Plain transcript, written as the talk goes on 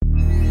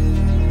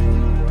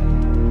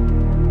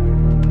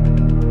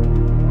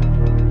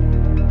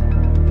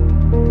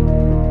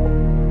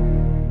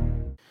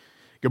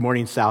Good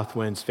morning,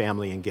 Southwinds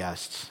family and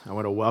guests. I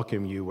want to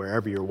welcome you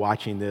wherever you're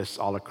watching this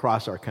all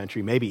across our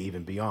country, maybe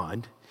even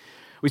beyond.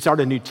 We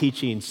started a new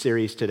teaching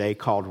series today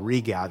called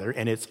Regather,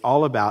 and it's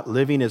all about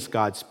living as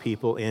God's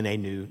people in a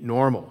new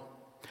normal.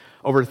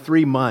 Over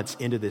 3 months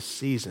into this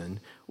season,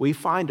 we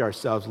find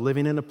ourselves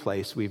living in a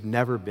place we've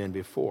never been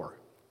before.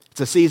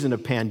 It's a season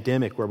of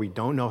pandemic where we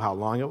don't know how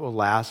long it will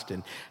last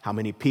and how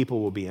many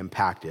people will be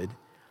impacted.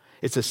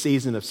 It's a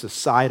season of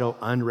societal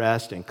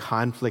unrest and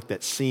conflict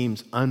that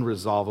seems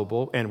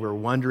unresolvable, and we're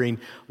wondering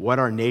what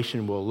our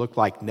nation will look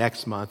like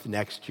next month,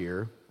 next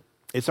year.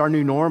 It's our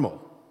new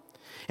normal.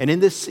 And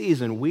in this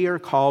season, we are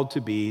called to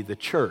be the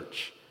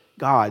church,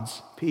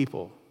 God's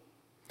people.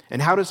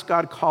 And how does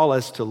God call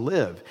us to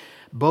live,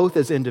 both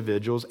as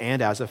individuals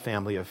and as a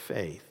family of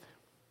faith?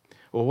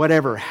 Well,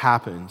 whatever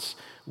happens,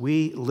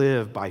 we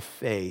live by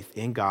faith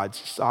in God's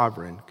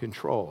sovereign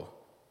control.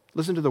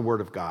 Listen to the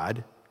word of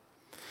God.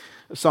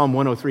 Psalm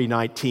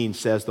 103:19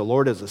 says, "The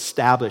Lord has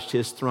established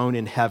his throne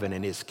in heaven,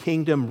 and his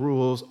kingdom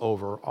rules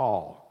over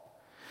all."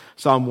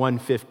 Psalm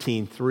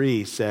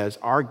 115:3 says,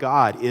 "Our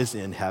God is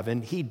in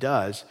heaven. He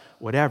does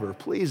whatever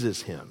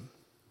pleases him."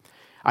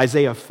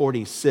 Isaiah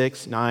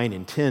 46:9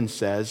 and 10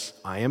 says,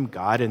 "I am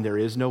God and there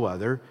is no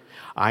other.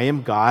 I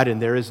am God and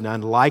there is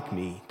none like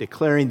me,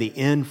 declaring the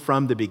end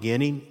from the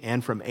beginning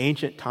and from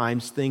ancient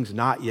times things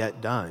not yet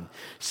done,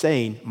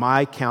 saying,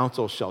 my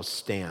counsel shall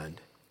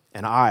stand,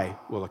 and I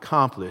will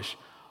accomplish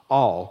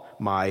all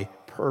my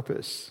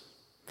purpose."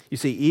 You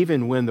see,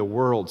 even when the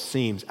world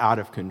seems out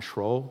of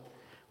control,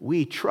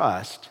 we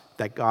trust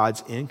that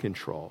God's in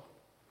control.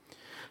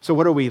 So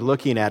what are we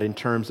looking at in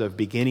terms of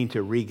beginning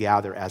to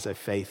regather as a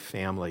faith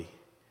family?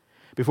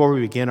 Before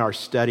we begin our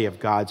study of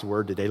God's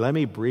Word today, let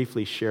me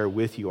briefly share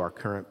with you our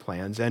current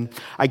plans. And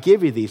I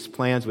give you these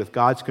plans with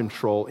God's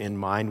control in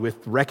mind,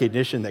 with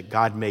recognition that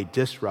God may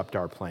disrupt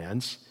our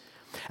plans.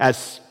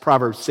 As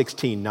Proverbs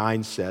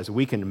 16:9 says,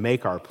 we can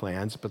make our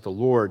plans, but the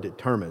Lord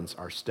determines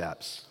our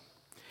steps.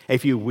 A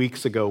few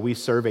weeks ago, we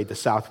surveyed the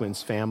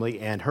Southwinds family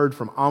and heard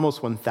from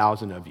almost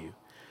 1,000 of you.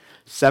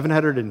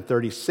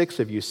 736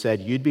 of you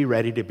said you'd be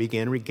ready to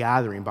begin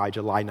regathering by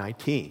July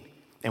 19.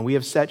 And we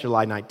have set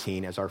July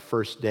 19 as our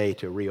first day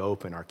to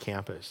reopen our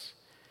campus.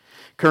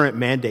 Current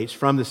mandates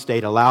from the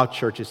state allow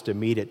churches to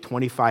meet at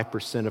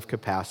 25% of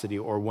capacity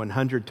or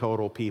 100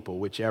 total people,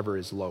 whichever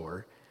is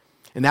lower.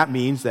 And that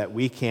means that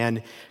we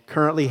can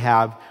currently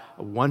have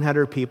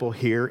 100 people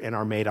here in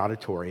our main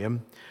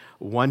auditorium,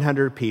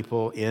 100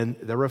 people in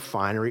the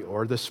refinery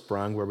or the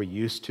Sprung where we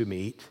used to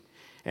meet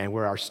and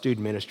where our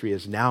student ministry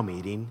is now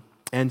meeting,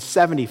 and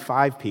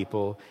 75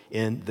 people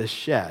in the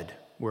shed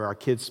where our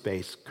kids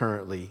space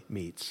currently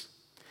meets.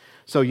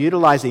 So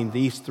utilizing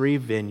these 3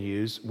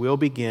 venues, we'll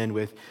begin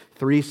with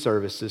 3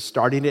 services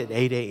starting at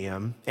 8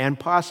 a.m. and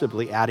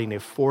possibly adding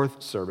a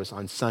 4th service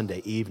on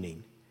Sunday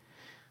evening.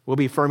 We'll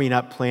be firming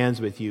up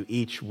plans with you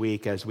each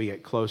week as we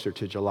get closer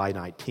to July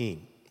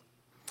 19.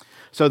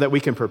 So that we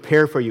can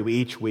prepare for you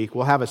each week,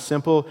 we'll have a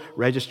simple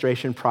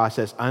registration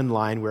process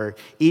online where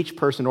each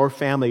person or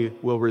family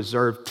will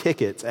reserve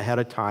tickets ahead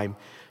of time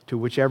to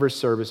whichever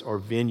service or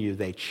venue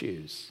they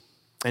choose.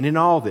 And in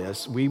all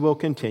this, we will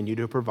continue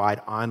to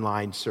provide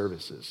online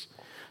services.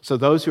 So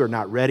those who are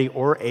not ready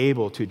or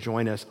able to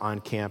join us on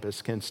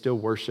campus can still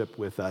worship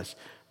with us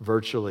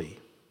virtually.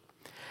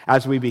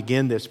 As we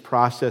begin this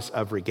process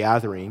of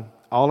regathering,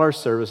 all our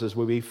services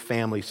will be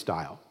family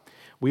style.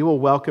 We will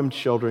welcome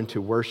children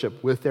to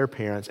worship with their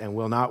parents and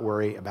will not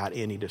worry about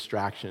any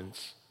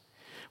distractions.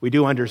 We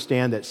do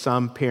understand that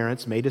some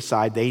parents may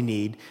decide they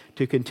need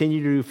to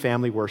continue to do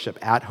family worship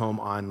at home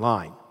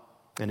online.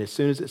 And as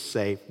soon as it's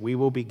safe, we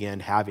will begin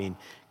having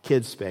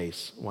kids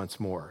space once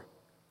more.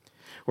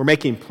 We're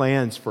making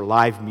plans for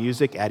live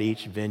music at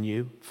each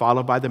venue,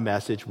 followed by the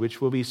message,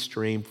 which will be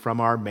streamed from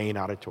our main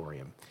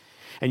auditorium.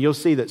 And you'll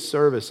see that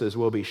services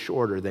will be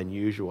shorter than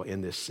usual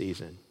in this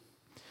season.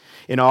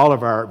 In all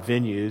of our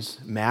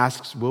venues,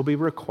 masks will be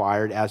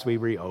required as we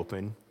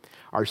reopen.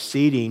 Our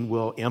seating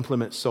will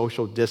implement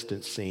social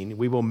distancing.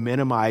 We will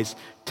minimize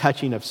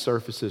touching of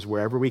surfaces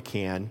wherever we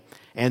can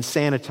and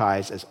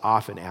sanitize as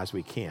often as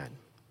we can.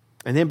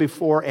 And then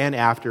before and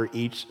after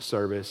each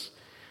service,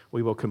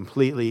 we will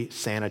completely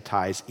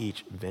sanitize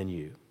each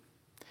venue.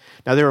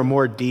 Now, there are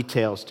more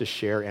details to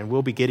share, and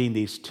we'll be getting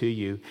these to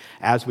you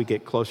as we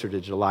get closer to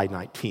July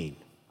 19.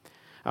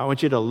 I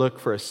want you to look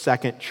for a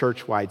second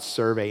church-wide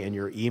survey in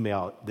your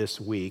email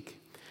this week.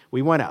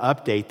 We want to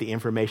update the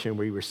information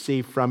we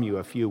received from you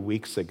a few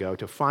weeks ago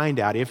to find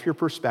out if your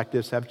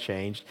perspectives have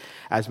changed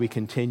as we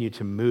continue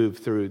to move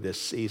through this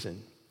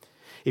season.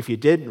 If you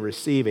didn't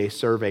receive a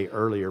survey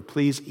earlier,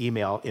 please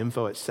email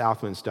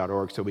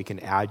info@southwinds.org so we can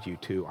add you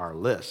to our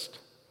list.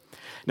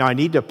 Now, I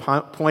need to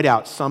point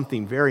out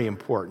something very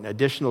important.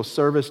 Additional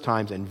service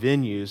times and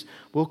venues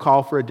will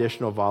call for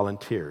additional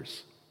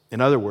volunteers. In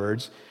other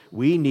words,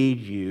 we need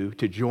you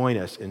to join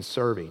us in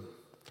serving.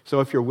 So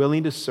if you're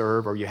willing to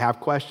serve or you have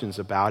questions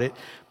about it,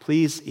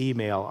 please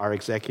email our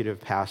executive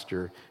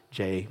pastor,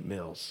 Jay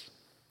Mills.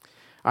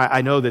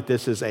 I know that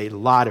this is a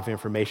lot of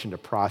information to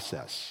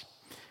process.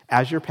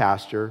 As your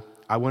pastor,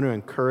 I want to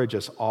encourage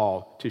us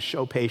all to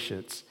show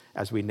patience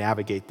as we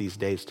navigate these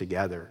days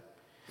together.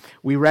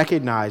 We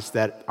recognize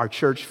that our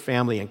church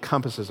family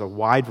encompasses a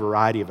wide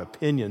variety of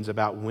opinions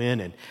about when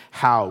and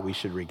how we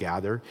should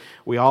regather.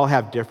 We all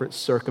have different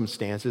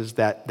circumstances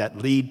that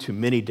lead to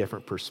many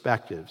different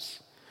perspectives.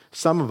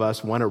 Some of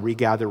us want to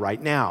regather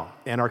right now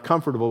and are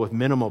comfortable with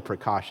minimal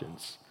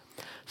precautions.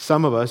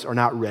 Some of us are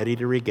not ready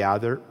to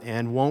regather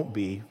and won't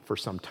be for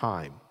some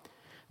time.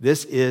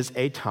 This is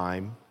a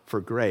time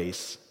for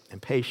grace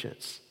and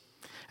patience.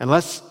 And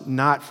let's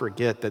not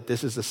forget that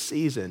this is a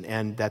season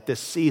and that this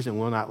season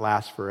will not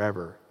last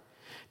forever.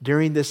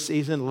 During this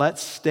season,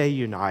 let's stay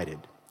united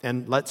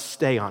and let's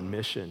stay on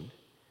mission.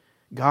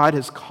 God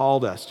has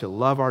called us to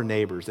love our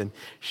neighbors and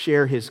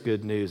share his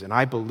good news. And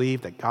I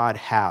believe that God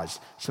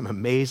has some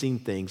amazing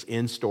things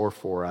in store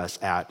for us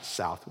at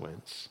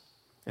Southwinds.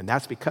 And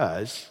that's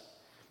because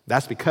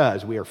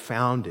we are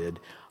founded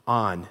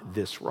on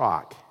this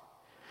rock.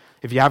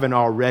 If you haven't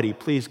already,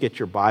 please get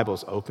your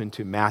Bibles open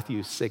to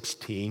Matthew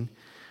 16,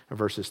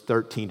 verses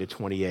 13 to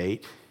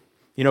 28.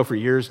 You know, for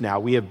years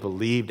now, we have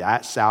believed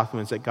at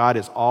Southwinds that God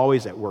is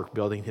always at work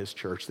building his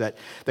church, that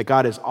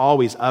God is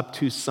always up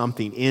to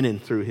something in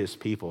and through his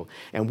people.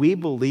 And we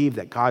believe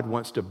that God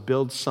wants to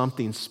build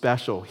something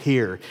special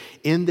here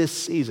in this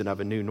season of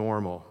a new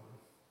normal.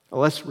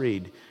 Well, let's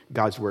read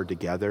God's word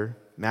together.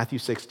 Matthew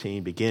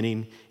 16,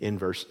 beginning in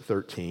verse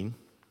 13.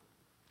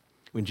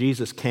 When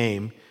Jesus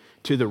came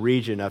to the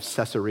region of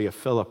Caesarea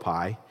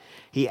Philippi,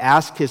 he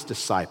asked his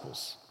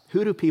disciples,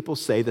 "Who do people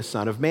say the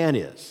Son of Man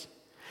is?"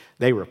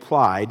 They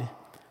replied,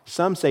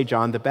 "Some say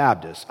John the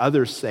Baptist,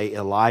 others say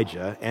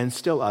Elijah, and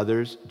still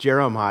others,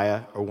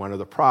 Jeremiah or one of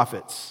the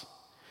prophets."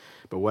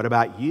 "But what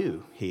about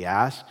you?" he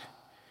asked.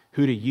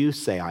 "Who do you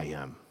say I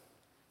am?"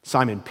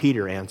 Simon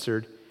Peter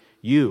answered,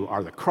 "You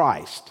are the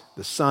Christ,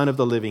 the Son of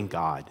the living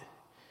God."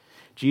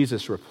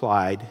 Jesus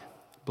replied,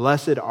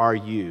 "Blessed are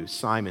you,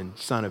 Simon,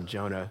 son of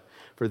Jonah,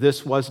 for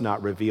this was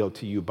not revealed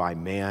to you by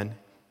man,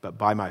 but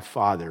by my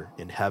Father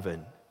in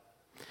heaven.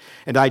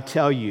 And I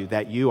tell you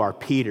that you are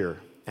Peter,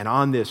 and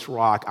on this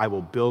rock I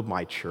will build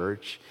my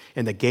church,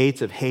 and the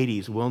gates of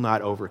Hades will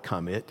not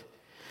overcome it.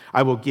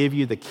 I will give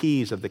you the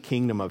keys of the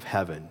kingdom of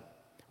heaven.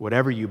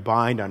 Whatever you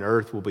bind on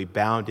earth will be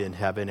bound in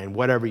heaven, and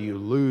whatever you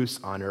loose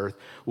on earth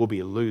will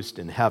be loosed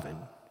in heaven."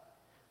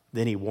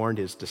 Then he warned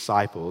his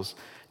disciples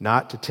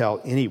not to tell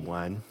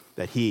anyone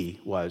that he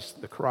was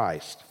the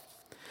Christ.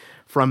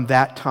 From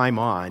that time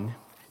on,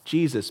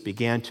 Jesus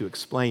began to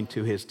explain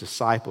to his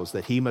disciples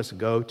that he must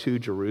go to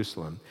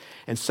Jerusalem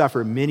and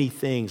suffer many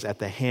things at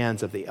the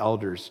hands of the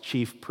elders,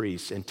 chief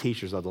priests, and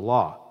teachers of the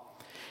law,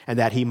 and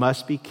that he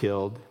must be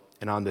killed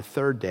and on the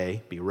third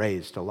day be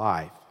raised to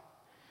life.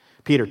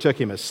 Peter took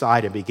him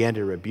aside and began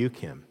to rebuke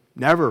him.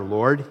 "Never,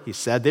 Lord," he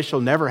said, "this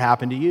shall never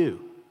happen to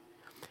you."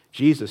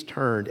 Jesus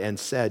turned and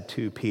said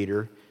to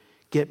Peter,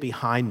 "Get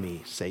behind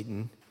me,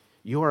 Satan.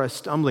 You are a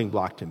stumbling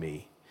block to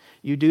me.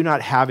 You do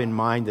not have in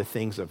mind the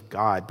things of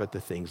God, but the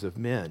things of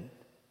men."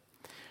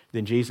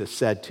 Then Jesus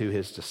said to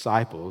his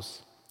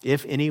disciples,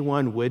 "If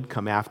anyone would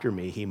come after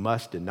me, he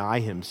must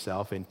deny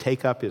himself and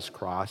take up his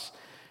cross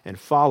and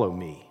follow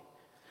me.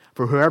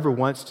 For whoever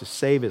wants to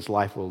save his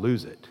life will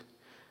lose it,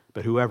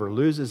 but whoever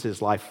loses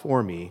his life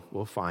for me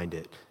will find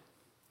it.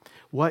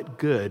 What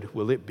good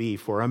will it be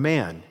for a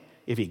man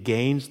if he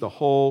gains the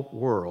whole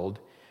world,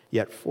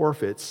 yet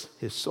forfeits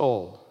his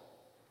soul?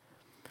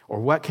 Or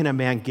what can a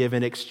man give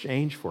in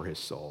exchange for his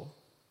soul?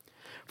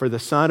 For the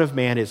Son of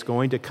Man is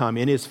going to come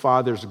in his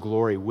Father's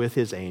glory with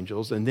his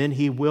angels, and then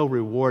he will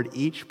reward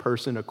each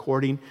person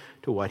according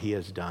to what he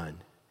has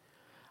done.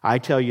 I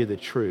tell you the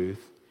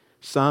truth,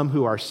 some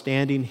who are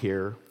standing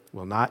here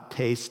will not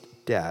taste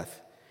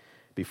death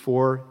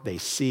before they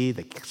see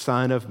the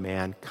Son of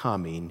Man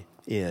coming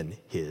in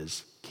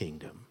his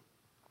kingdom."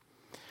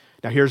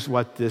 Now here's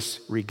what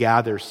this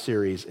Regather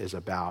series is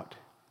about.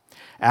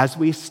 As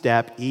we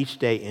step each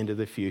day into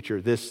the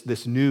future,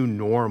 this new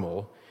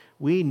normal,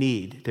 we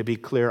need to be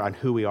clear on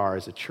who we are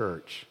as a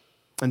church.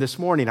 And this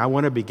morning, I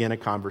want to begin a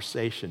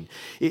conversation.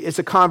 It's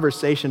a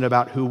conversation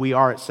about who we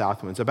are at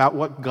Southwinds, about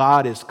what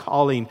God is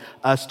calling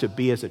us to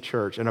be as a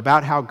church, and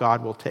about how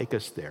God will take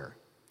us there.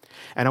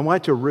 And I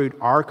want to root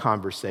our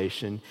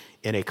conversation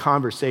in a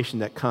conversation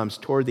that comes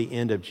toward the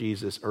end of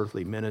Jesus'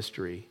 earthly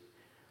ministry.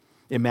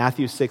 In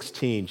Matthew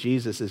 16,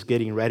 Jesus is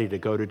getting ready to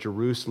go to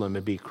Jerusalem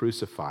and be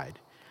crucified.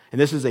 And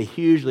this is a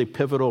hugely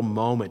pivotal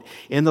moment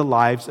in the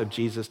lives of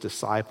Jesus'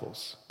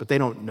 disciples, but they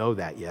don't know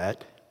that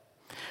yet.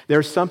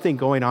 There's something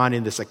going on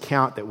in this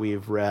account that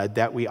we've read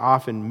that we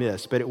often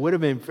miss, but it would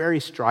have been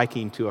very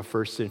striking to a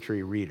first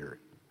century reader.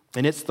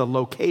 And it's the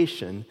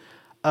location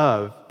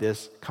of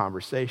this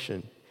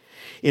conversation.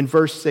 In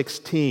verse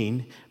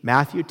 16,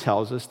 Matthew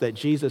tells us that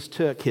Jesus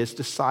took his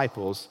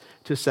disciples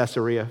to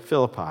Caesarea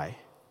Philippi.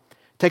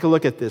 Take a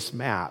look at this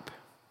map.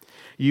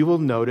 You will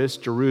notice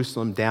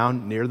Jerusalem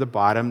down near the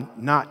bottom,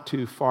 not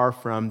too far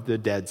from the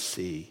Dead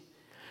Sea.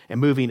 And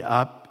moving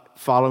up,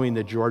 following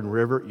the Jordan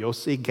River, you'll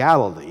see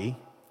Galilee.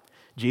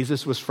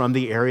 Jesus was from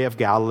the area of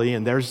Galilee,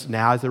 and there's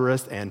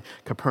Nazareth and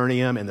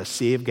Capernaum and the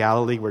Sea of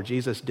Galilee where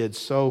Jesus did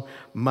so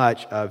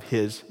much of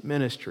his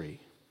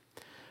ministry.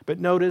 But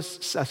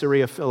notice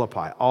Caesarea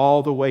Philippi,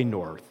 all the way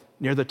north,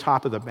 near the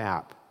top of the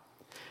map.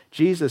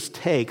 Jesus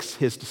takes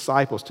his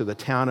disciples to the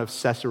town of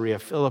Caesarea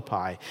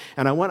Philippi,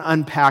 and I want to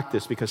unpack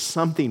this because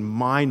something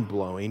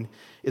mind-blowing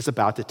is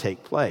about to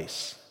take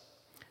place.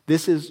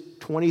 This is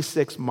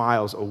 26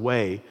 miles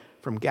away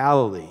from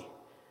Galilee.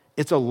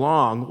 It's a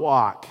long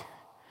walk.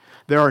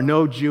 There are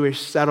no Jewish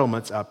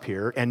settlements up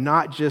here, and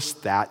not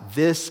just that,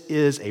 this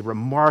is a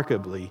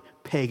remarkably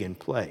pagan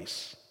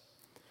place.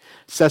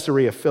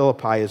 Caesarea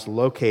Philippi is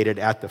located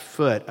at the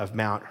foot of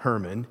Mount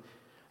Hermon,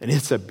 and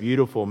it's a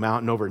beautiful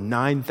mountain over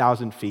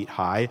 9,000 feet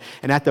high.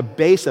 And at the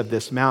base of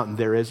this mountain,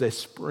 there is a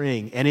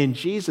spring. And in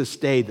Jesus'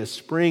 day, the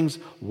spring's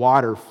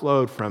water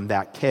flowed from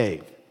that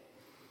cave.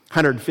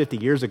 150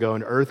 years ago,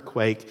 an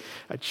earthquake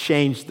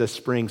changed the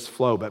spring's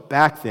flow. But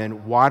back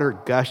then, water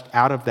gushed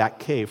out of that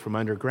cave from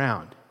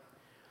underground.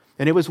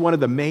 And it was one of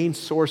the main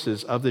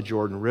sources of the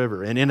Jordan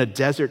River. And in a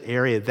desert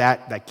area,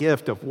 that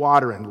gift of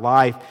water and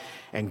life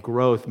and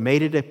growth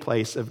made it a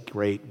place of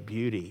great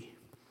beauty.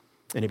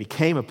 And it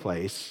became a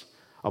place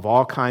of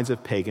all kinds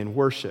of pagan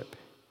worship.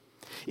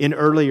 In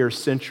earlier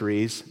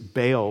centuries,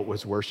 Baal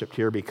was worshipped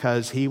here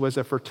because he was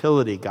a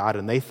fertility god,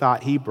 and they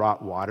thought he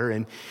brought water,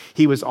 and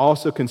he was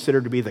also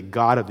considered to be the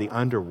god of the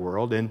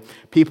underworld. And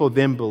people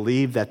then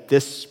believed that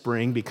this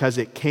spring, because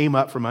it came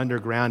up from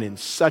underground in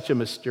such a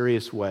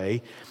mysterious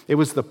way, it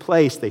was the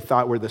place, they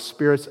thought, where the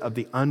spirits of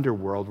the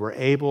underworld were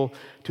able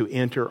to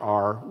enter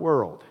our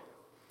world.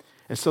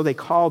 And so they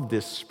called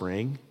this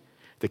spring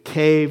the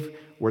cave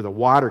where the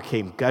water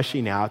came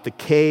gushing out, the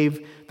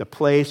cave, the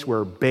place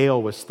where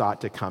Baal was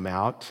thought to come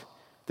out,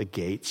 the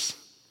gates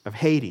of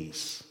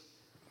Hades.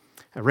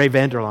 Ray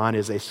Vander Laan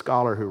is a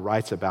scholar who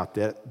writes about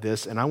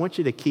this, and I want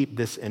you to keep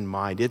this in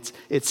mind.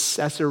 It's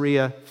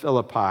Caesarea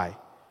Philippi.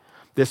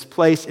 This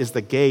place is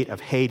the gate of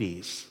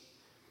Hades.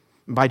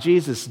 By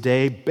Jesus'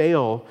 day,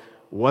 Baal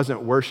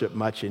wasn't worshipped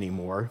much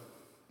anymore,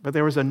 but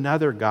there was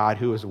another god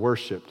who was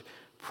worshipped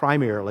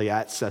primarily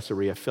at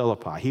Caesarea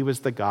Philippi. He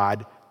was the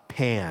god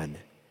Pan.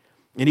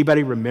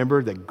 Anybody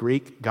remember the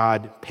Greek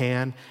god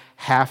Pan?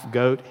 Half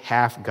goat,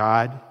 half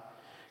god.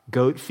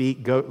 Goat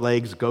feet, goat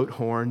legs, goat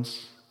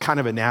horns. Kind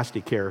of a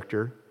nasty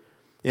character.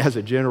 As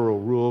a general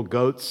rule,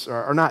 goats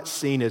are not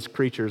seen as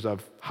creatures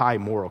of high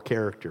moral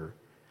character.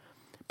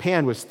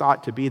 Pan was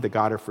thought to be the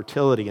god of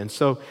fertility, and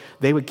so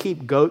they would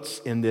keep goats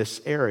in this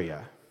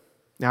area.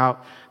 Now,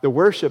 the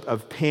worship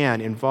of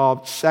Pan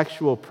involved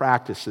sexual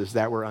practices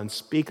that were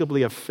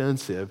unspeakably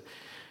offensive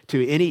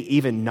to any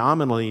even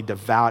nominally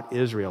devout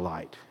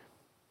Israelite.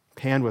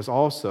 Pan was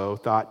also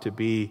thought to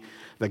be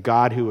the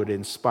god who would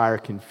inspire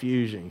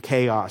confusion,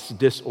 chaos,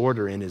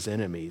 disorder in his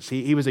enemies.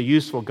 He was a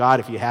useful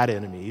god if you had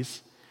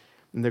enemies.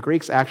 And the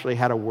Greeks actually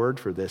had a word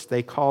for this.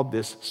 They called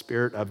this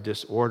spirit of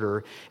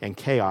disorder and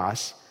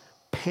chaos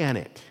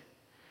panic.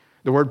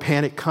 The word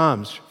panic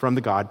comes from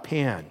the god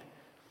Pan.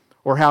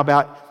 Or how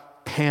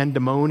about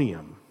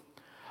pandemonium?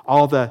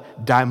 All the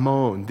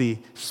daimon, the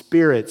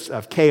spirits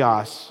of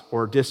chaos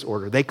or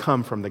disorder, they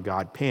come from the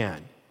god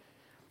Pan.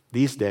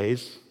 These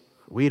days,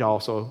 we'd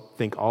also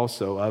think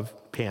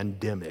of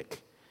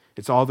pandemic.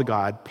 It's all the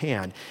god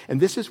Pan. And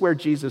this is where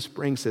Jesus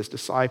brings his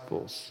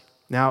disciples.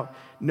 Now,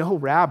 no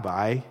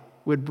rabbi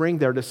would bring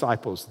their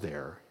disciples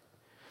there.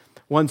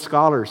 One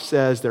scholar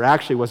says there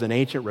actually was an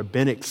ancient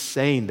rabbinic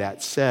saying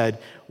that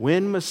said,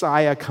 when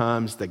Messiah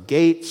comes, the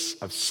gates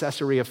of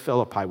Caesarea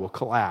Philippi will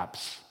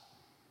collapse.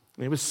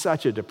 And it was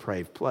such a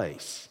depraved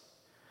place.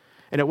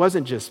 And it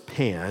wasn't just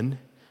Pan.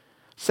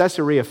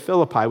 Caesarea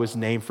Philippi was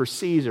named for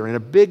Caesar, and a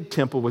big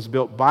temple was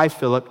built by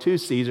Philip to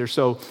Caesar,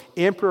 so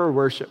emperor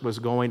worship was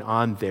going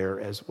on there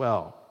as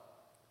well.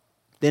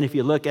 Then if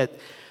you look at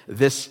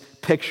this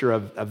picture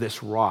of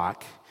this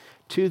rock,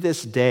 to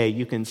this day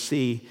you can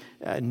see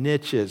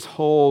niches,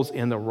 holes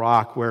in the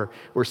rock where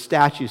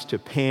statues to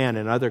Pan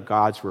and other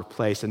gods were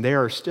placed, and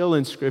there are still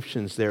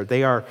inscriptions there.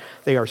 They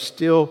are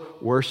still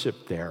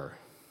worshipped there.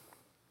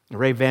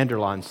 Ray Vander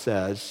Laan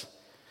says,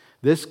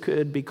 this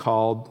could be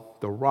called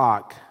the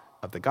rock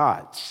of the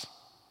gods.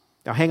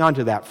 Now hang on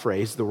to that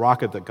phrase, the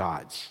rock of the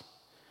gods.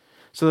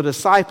 So the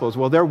disciples,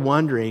 well, they're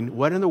wondering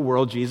what in the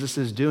world Jesus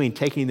is doing,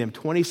 taking them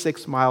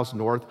 26 miles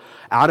north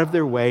out of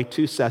their way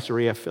to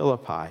Caesarea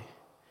Philippi.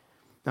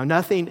 Now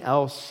nothing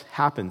else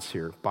happens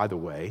here, by the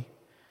way.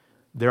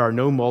 There are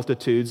no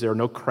multitudes, there are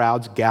no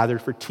crowds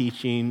gathered for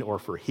teaching or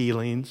for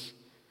healings.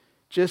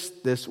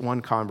 Just this one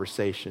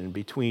conversation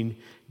between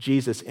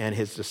Jesus and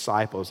his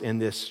disciples in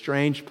this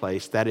strange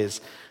place that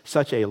is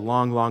such a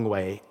long, long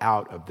way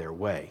out of their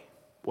way.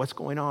 What's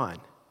going on?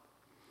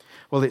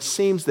 Well, it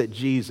seems that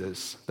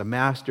Jesus, the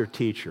master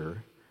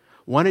teacher,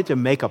 wanted to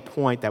make a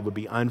point that would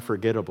be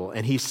unforgettable.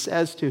 And he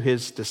says to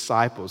his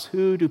disciples,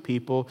 who do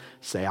people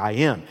say I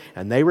am?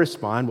 And they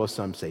respond, well,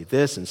 some say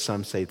this and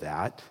some say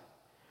that.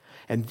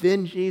 And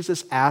then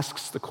Jesus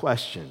asks the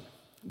question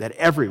that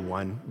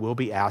everyone will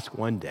be asked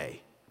one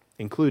day,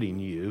 including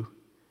you.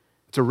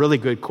 It's a really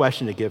good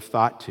question to give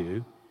thought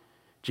to.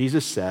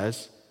 Jesus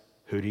says,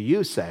 "Who do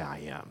you say I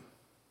am?"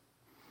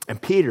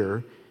 And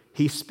Peter,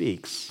 he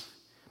speaks.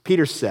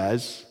 Peter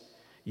says,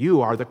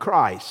 "You are the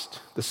Christ,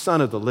 the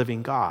Son of the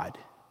living God."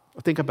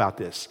 Well, think about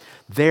this.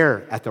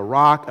 There at the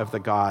rock of the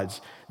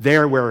gods,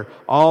 there where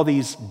all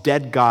these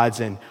dead gods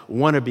and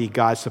wannabe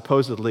gods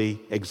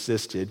supposedly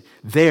existed,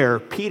 there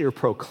Peter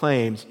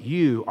proclaims,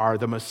 "You are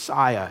the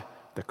Messiah,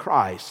 the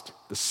Christ,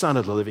 the Son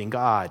of the living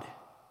God."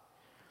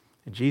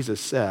 And Jesus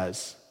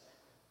says,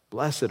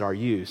 "Blessed are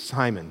you,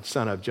 Simon,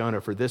 son of Jonah,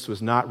 for this was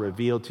not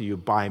revealed to you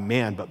by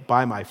man, but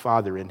by my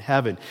Father in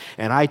heaven.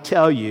 And I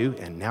tell you,"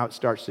 and now it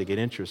starts to get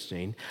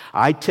interesting,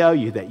 "I tell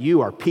you that you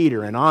are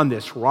Peter, and on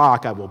this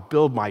rock I will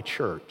build my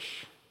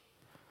church."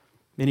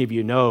 Many of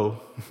you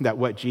know that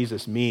what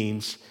Jesus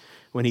means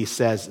when he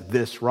says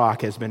this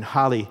rock has been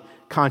highly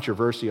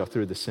controversial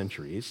through the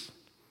centuries.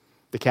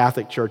 The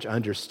Catholic Church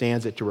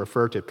understands it to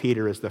refer to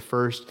Peter as the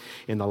first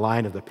in the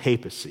line of the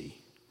papacy.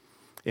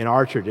 In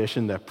our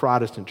tradition, the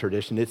Protestant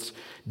tradition, it's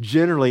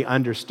generally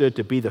understood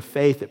to be the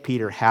faith that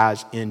Peter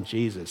has in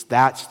Jesus.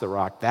 That's the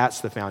rock, that's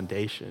the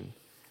foundation.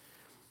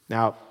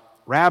 Now,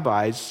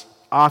 rabbis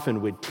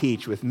often would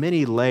teach with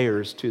many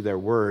layers to their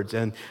words,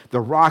 and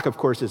the rock, of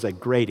course, is a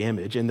great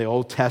image. In the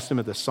Old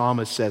Testament, the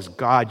psalmist says,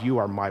 "God, you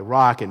are my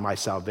rock and my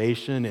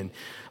salvation," and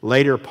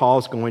later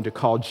Paul's going to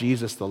call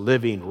Jesus the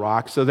living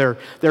rock. So there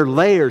are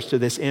layers to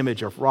this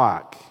image of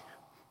rock.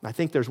 I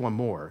think there's one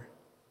more.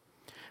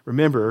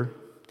 Remember,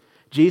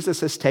 Jesus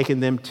has taken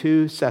them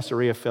to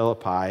Caesarea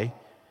Philippi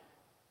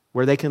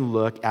where they can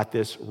look at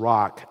this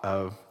rock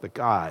of the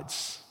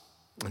gods.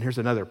 And here's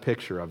another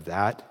picture of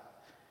that.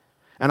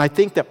 And I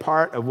think that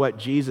part of what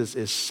Jesus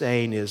is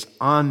saying is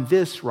on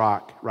this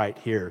rock right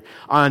here,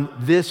 on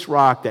this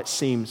rock that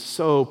seems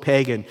so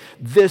pagan,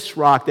 this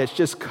rock that's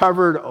just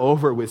covered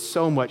over with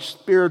so much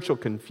spiritual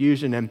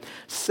confusion and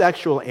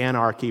sexual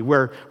anarchy,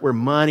 where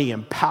money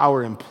and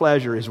power and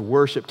pleasure is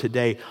worshiped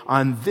today,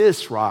 on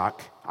this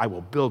rock I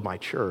will build my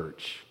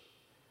church.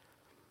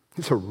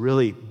 It's a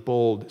really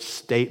bold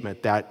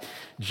statement that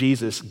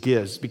Jesus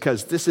gives,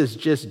 because this is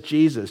just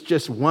Jesus,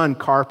 just one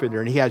carpenter,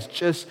 and he has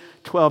just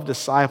 12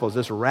 disciples,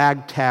 this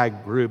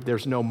ragtag group.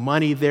 There's no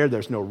money there,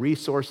 there's no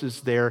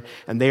resources there,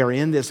 and they are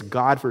in this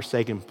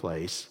God-forsaken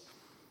place.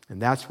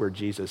 And that's where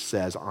Jesus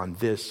says, "On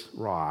this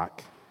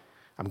rock,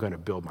 I'm going to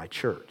build my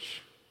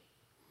church."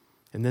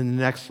 And then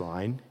the next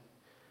line,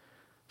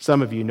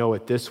 some of you know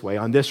it this way: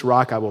 "On this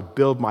rock I will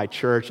build my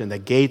church, and the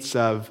gates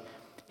of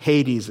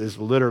Hades," is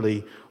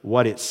literally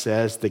what it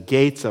says. The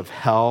gates of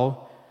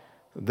hell,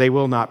 they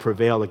will not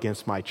prevail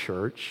against my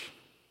church.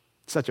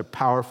 Such a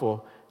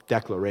powerful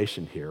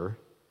declaration here.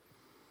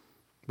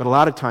 But a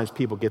lot of times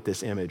people get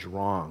this image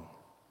wrong.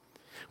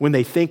 When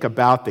they think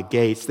about the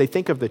gates, they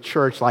think of the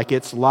church like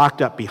it's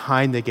locked up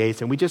behind the gates,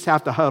 and we just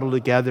have to huddle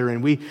together,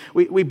 and we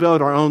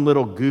build our own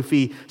little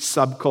goofy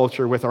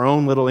subculture with our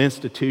own little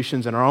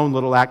institutions and our own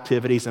little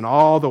activities, and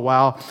all the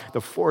while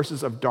the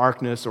forces of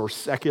darkness or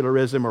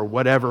secularism or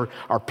whatever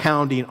are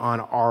pounding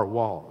on our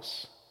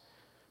walls.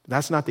 But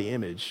that's not the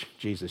image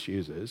Jesus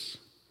uses.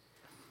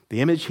 The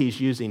image he's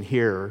using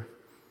here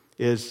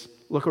is,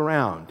 look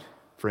around,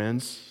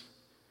 friends.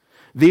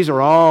 These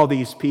are all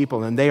these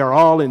people, and they are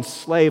all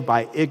enslaved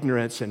by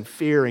ignorance and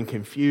fear and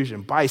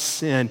confusion, by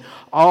sin.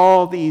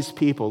 All these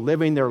people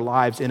living their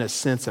lives in a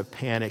sense of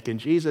panic. And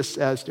Jesus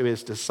says to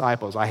his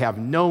disciples, "I have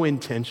no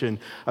intention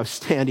of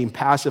standing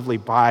passively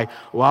by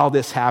while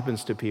this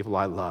happens to people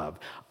I love.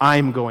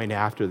 I'm going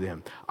after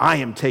them. I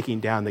am taking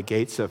down the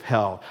gates of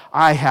hell.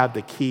 I have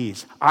the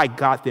keys. I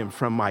got them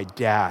from my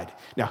dad.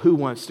 Now, who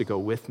wants to go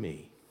with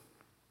me?"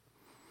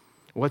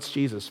 What's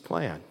Jesus'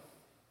 plan?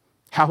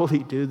 How will he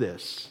do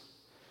this?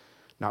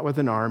 Not with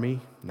an army,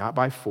 not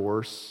by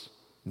force,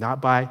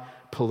 not by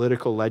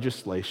political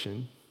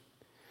legislation.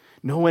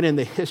 No one in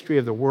the history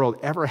of the world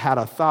ever had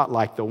a thought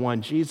like the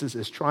one Jesus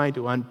is trying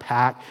to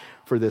unpack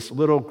for this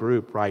little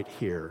group right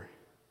here.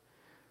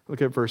 Look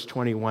at verse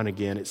 21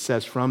 again. It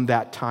says, "From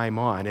that time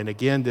on," and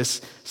again, this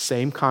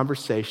same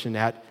conversation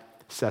at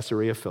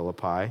Caesarea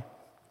Philippi.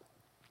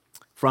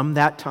 "From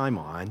that time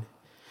on,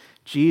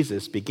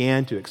 Jesus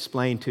began to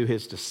explain to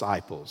his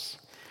disciples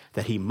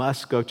that he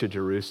must go to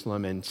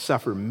Jerusalem and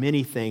suffer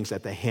many things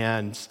at the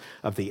hands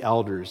of the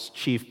elders,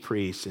 chief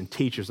priests, and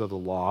teachers of the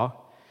law,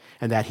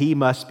 and that he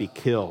must be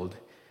killed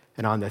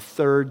and on the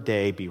third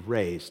day be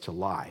raised to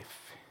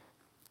life."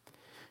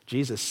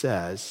 Jesus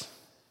says,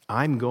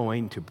 "I'm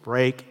going to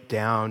break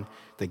down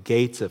the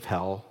gates of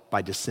hell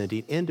by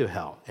descending into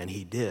hell," and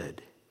he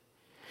did.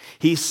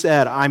 He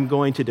said, "I'm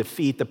going to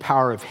defeat the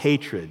power of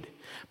hatred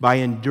by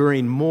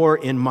enduring more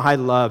in my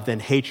love than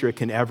hatred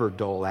can ever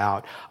dole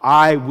out.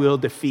 I will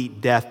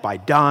defeat death by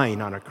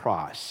dying on a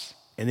cross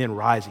and then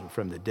rising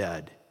from the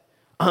dead."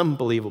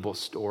 Unbelievable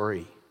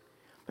story.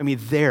 I mean,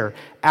 there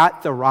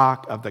at the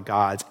rock of the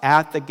gods,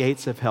 at the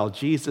gates of hell,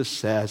 Jesus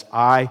says,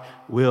 "I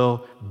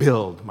will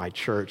build my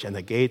church, and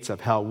the gates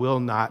of hell will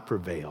not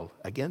prevail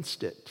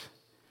against it."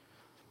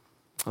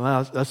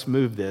 Well, let's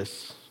move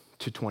this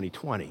to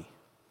 2020.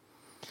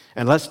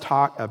 And let's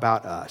talk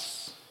about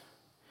us.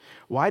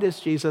 Why does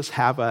Jesus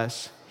have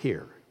us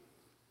here.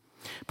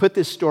 Put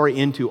this story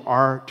into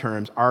our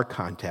terms, our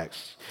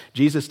context.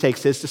 Jesus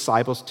takes his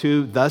disciples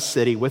to the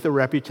city with a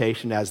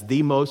reputation as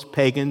the most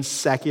pagan,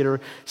 secular,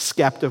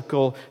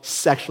 skeptical,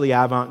 sexually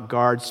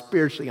avant-garde,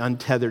 spiritually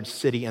untethered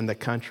city in the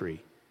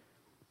country.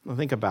 Well,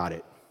 think about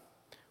it.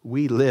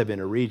 We live in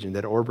a region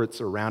that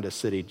orbits around a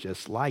city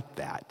just like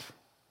that.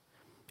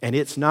 And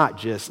it's not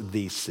just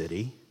the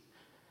city.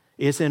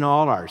 It's in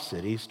all our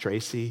cities,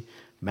 Tracy,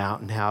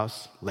 Mountain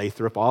House,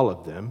 Lathrop, all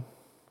of them.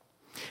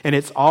 And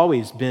it's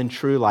always been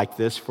true like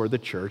this for the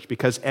church,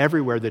 because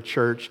everywhere the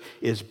church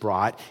is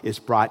brought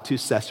to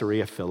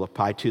Caesarea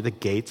Philippi, to the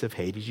gates of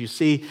Hades. You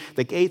see,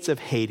 the gates of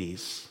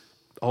Hades,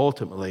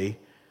 ultimately,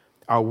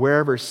 are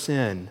wherever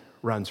sin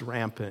runs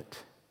rampant,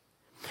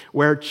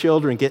 where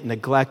children get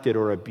neglected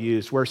or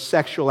abused, where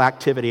sexual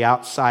activity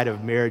outside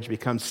of marriage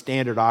becomes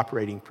standard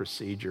operating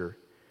procedure,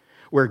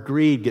 where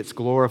greed gets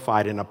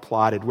glorified and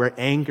applauded, where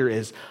anger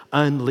is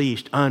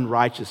unleashed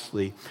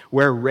unrighteously,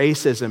 where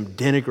racism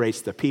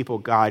denigrates the people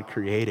God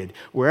created,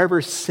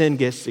 wherever sin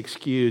gets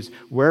excused,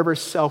 wherever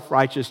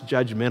self-righteous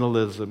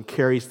judgmentalism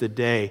carries the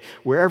day,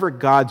 wherever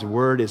God's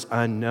word is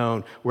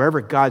unknown,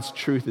 wherever God's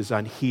truth is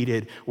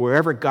unheeded,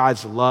 wherever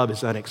God's love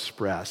is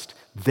unexpressed,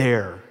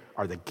 there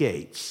are the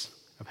gates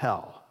of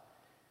hell.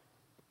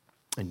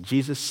 And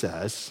Jesus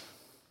says,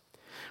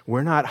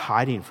 we're not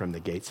hiding from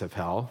the gates of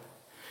hell.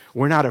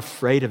 We're not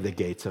afraid of the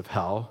gates of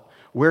hell.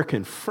 We're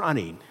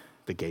confronting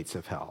the gates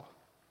of hell.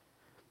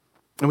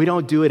 And we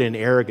don't do it in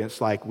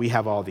arrogance like we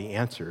have all the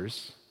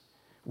answers.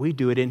 We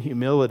do it in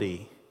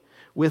humility,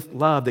 with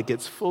love that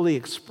gets fully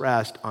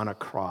expressed on a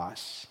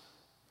cross.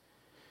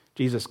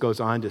 Jesus goes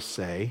on to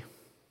say,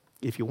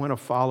 if you want to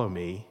follow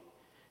me,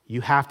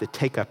 you have to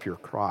take up your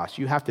cross.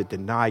 You have to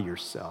deny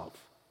yourself.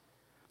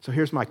 So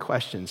here's my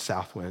question,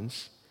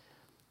 Southwinds.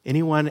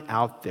 Anyone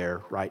out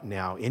there right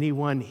now,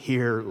 anyone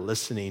here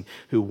listening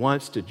who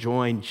wants to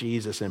join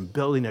Jesus in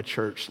building a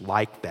church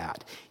like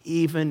that,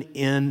 even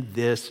in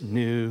this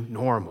new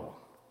normal?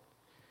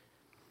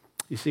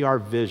 You see, our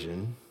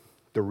vision,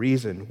 the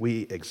reason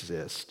we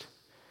exist,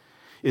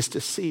 is to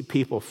see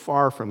people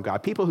far from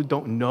God, people who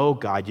don't know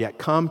God yet,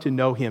 come to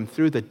know him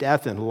through the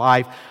death and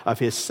life of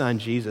his son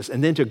Jesus,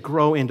 and then to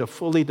grow into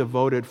fully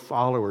devoted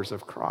followers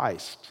of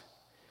Christ.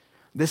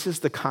 This is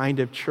the kind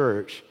of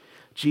church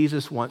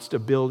Jesus wants to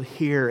build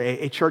here,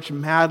 a church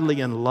madly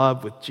in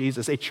love with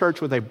Jesus, a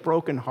church with a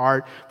broken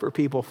heart for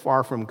people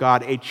far from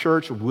God, a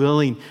church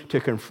willing to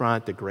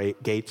confront the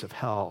great gates of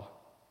hell.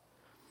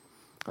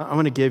 I'm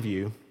going to give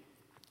you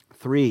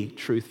 3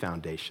 truth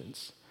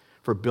foundations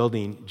for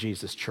building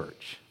Jesus'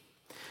 church.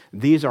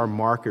 These are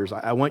markers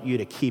I want you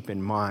to keep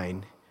in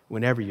mind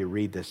whenever you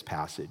read this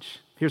passage.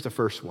 Here's the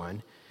first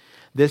one.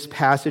 This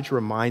passage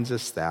reminds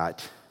us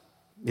that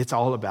it's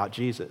all about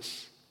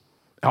Jesus.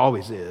 It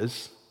always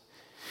is.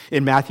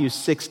 In Matthew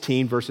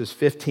 16, verses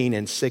 15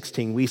 and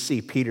 16, we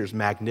see Peter's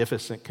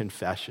magnificent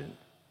confession.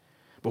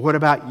 But what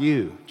about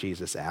you,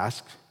 Jesus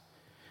asked.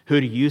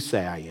 Who do you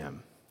say I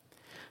am?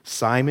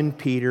 Simon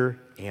Peter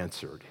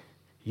answered,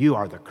 you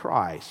are the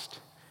Christ,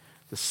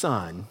 the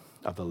Son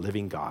of the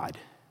living God.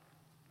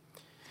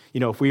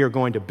 You know, if we are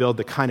going to build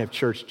the kind of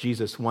church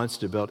Jesus wants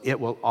to build, it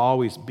will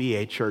always be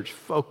a church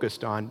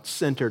focused on,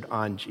 centered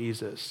on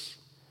Jesus.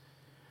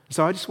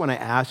 So I just want to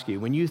ask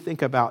you, when you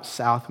think about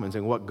Southwinds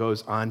and what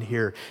goes on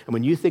here, and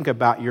when you think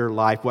about your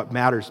life, what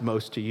matters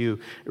most to you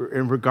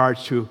in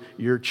regards to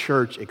your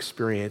church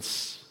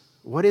experience,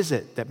 what is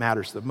it that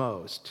matters the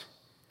most?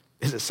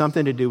 Is it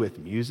something to do with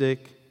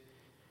music?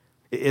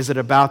 Is it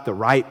about the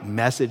right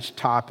message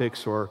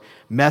topics or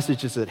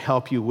messages that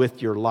help you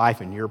with your life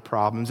and your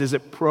problems? Is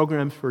it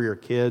programs for your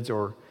kids,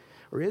 or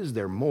is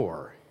there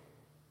more?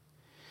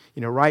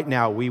 You know, right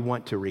now we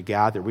want to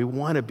regather. We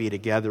want to be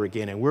together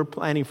again, and we're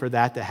planning for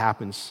that to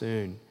happen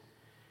soon.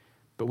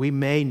 But we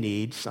may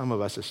need, some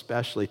of us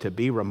especially, to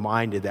be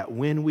reminded that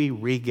when we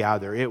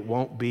regather, it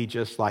won't be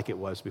just like it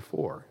was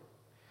before.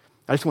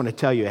 I just want to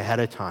tell you ahead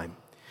of time,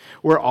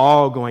 we're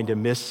all going to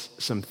miss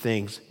some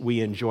things we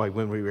enjoy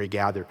when we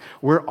regather.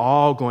 We're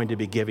all going to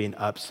be giving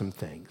up some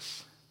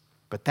things.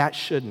 But that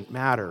shouldn't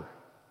matter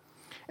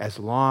as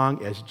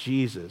long as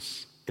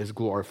Jesus is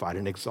glorified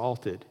and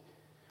exalted.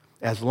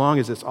 As long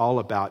as it's all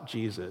about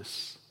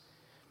Jesus.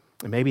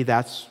 And maybe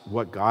that's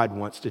what God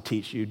wants to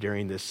teach you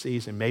during this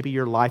season. Maybe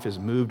your life has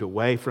moved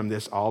away from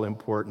this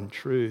all-important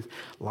truth.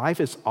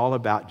 Life is all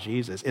about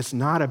Jesus. It's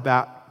not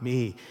about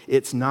me.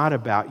 It's not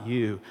about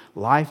you.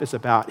 Life is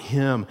about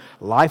him.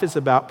 Life is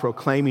about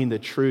proclaiming the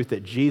truth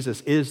that Jesus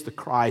is the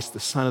Christ,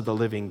 the Son of the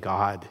living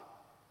God.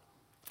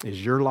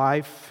 Is your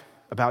life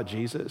about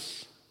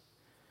Jesus?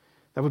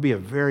 That would be a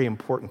very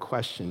important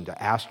question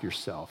to ask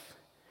yourself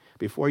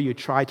before you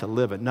try to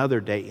live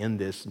another day in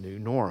this new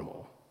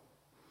normal.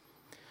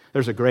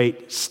 There's a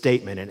great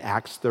statement in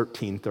Acts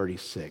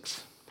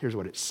 13:36. Here's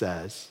what it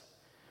says.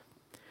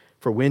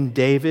 For when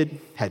David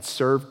had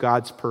served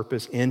God's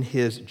purpose in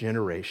his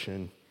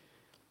generation,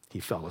 he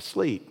fell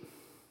asleep.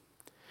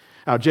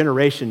 Now,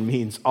 generation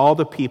means all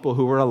the people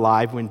who were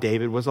alive when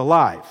David was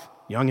alive,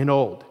 young and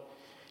old.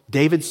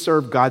 David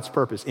served God's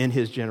purpose in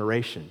his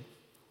generation,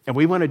 and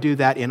we want to do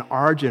that in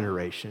our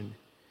generation.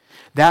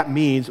 That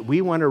means we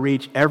want to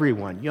reach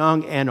everyone,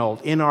 young and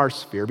old, in our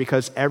sphere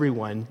because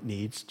everyone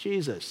needs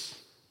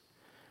Jesus.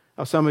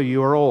 Now, some of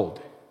you are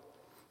old.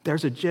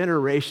 There's a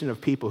generation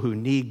of people who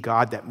need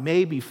God that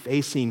may be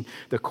facing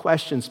the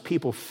questions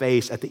people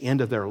face at the end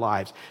of their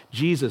lives.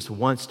 Jesus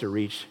wants to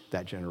reach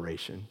that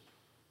generation.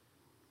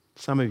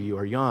 Some of you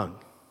are young.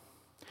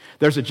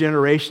 There's a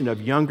generation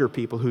of younger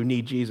people who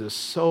need Jesus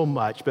so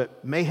much,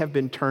 but may have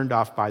been turned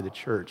off by the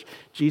church.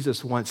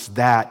 Jesus wants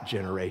that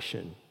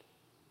generation.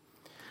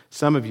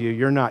 Some of you,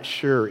 you're not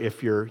sure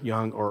if you're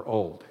young or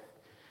old.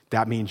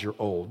 That means you're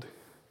old.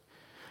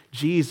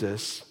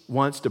 Jesus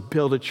wants to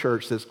build a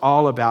church that's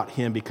all about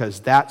him because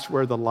that's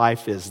where the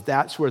life is.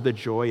 That's where the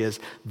joy is.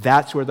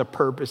 That's where the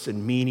purpose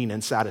and meaning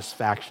and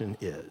satisfaction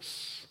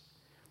is.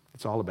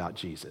 It's all about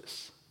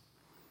Jesus.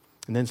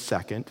 And then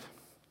second,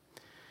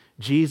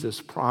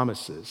 Jesus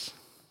promises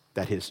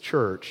that his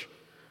church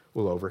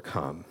will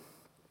overcome.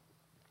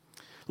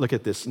 Look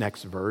at this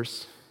next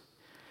verse.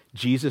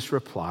 Jesus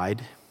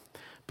replied,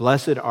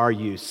 "Blessed are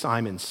you,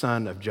 Simon,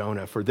 son of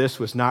Jonah, for this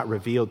was not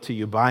revealed to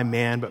you by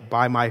man, but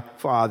by my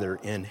Father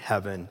in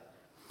heaven.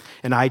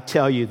 And I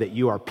tell you that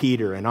you are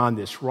Peter, and on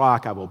this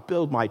rock I will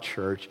build my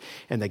church,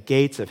 and the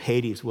gates of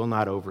Hades will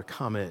not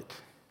overcome it."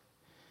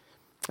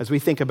 As we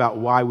think about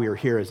why we are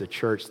here as a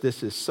church,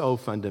 this is so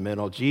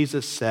fundamental.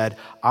 Jesus said,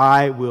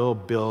 "I will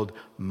build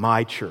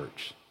my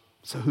church."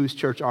 So whose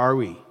church are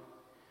we?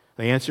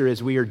 The answer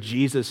is we are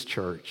Jesus'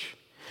 church.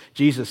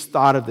 Jesus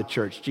thought of the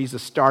church.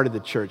 Jesus started the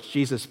church.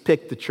 Jesus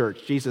picked the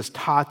church. Jesus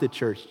taught the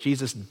church.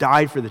 Jesus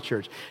died for the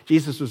church.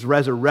 Jesus was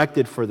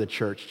resurrected for the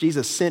church.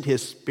 Jesus sent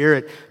his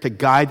Spirit to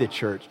guide the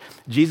church.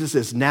 Jesus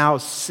is now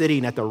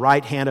sitting at the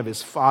right hand of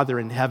his Father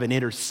in heaven,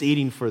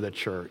 interceding for the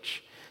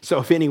church. So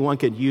if anyone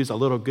could use a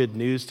little good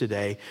news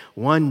today,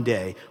 one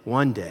day,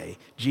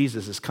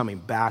 Jesus is coming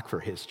back for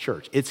his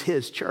church. It's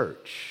his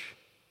church.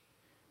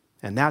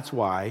 And that's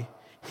why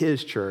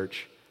his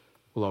church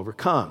will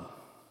overcome.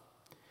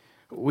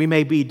 We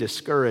may be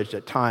discouraged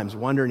at times,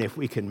 wondering if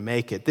we can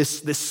make it.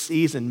 This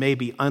season may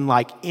be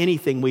unlike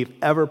anything we've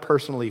ever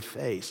personally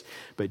faced,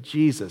 but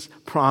Jesus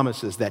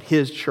promises that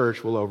his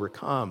church will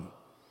overcome.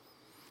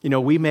 You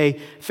know, we may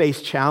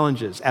face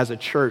challenges as a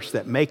church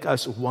that make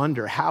us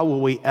wonder, how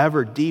will we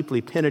ever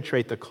deeply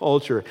penetrate the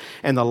culture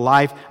and the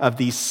life of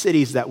these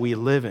cities that we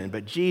live in?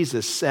 But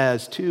Jesus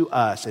says to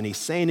us, and he's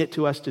saying it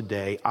to us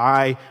today,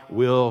 "I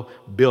will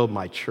build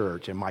my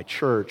church, and my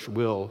church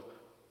will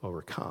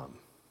overcome."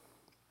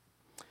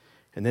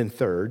 And then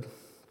third,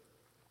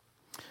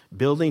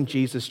 building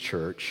Jesus'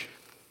 church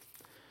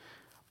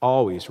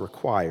always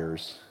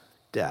requires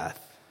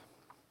death.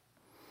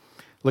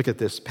 Look at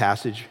this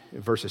passage,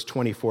 verses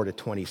 24 to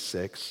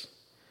 26.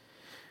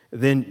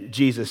 Then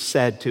Jesus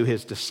said to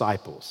his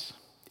disciples,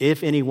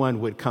 "If anyone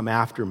would come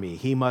after me,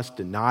 he must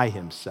deny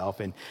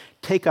himself and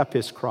take up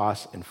his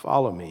cross and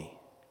follow me.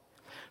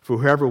 For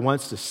whoever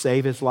wants to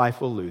save his life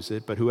will lose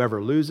it, but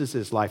whoever loses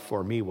his life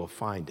for me will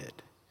find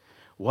it.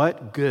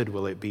 What good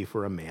will it be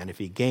for a man if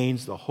he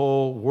gains the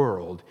whole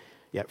world,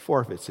 yet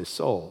forfeits his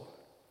soul?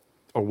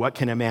 Or what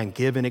can a man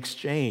give in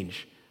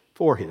exchange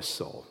for his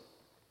soul?"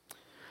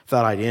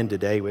 Thought I'd end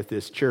today with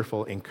this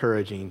cheerful,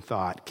 encouraging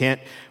thought.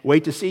 Can't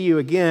wait to see you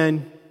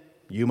again.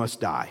 You must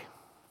die.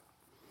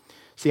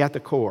 See, at the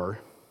core,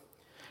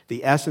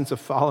 the essence of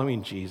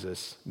following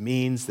Jesus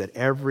means that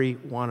every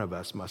one of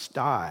us must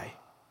die.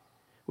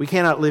 We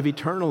cannot live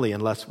eternally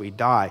unless we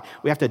die.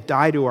 We have to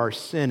die to our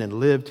sin and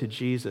live to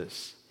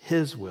Jesus,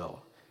 his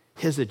will,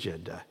 his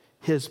agenda,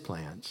 his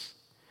plans.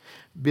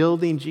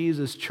 Building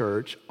Jesus'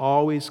 church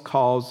always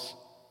calls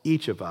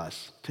each of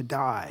us to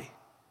die.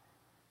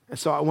 And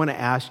so I want to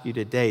ask you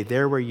today,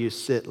 there where you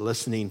sit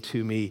listening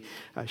to me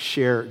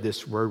share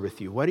this word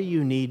with you, what do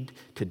you need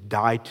to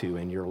die to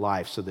in your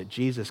life so that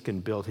Jesus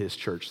can build his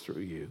church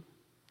through you?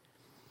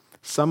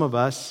 Some of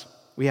us,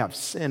 we have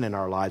sin in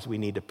our lives we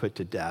need to put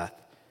to death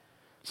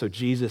so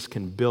Jesus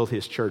can build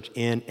his church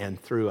in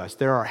and through us.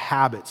 There are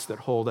habits that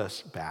hold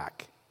us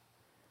back.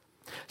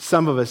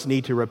 Some of us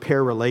need to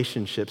repair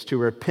relationships, to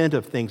repent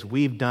of things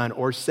we've done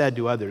or said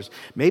to others.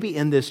 Maybe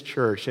in this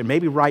church, and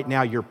maybe right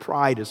now your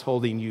pride is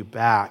holding you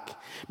back.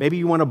 Maybe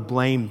you want to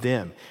blame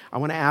them. I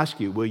want to ask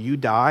you, will you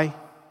die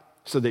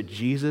so that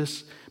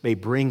Jesus may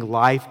bring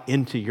life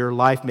into your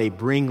life, may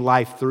bring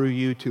life through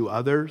you to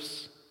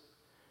others?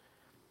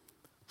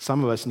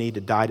 Some of us need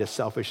to die to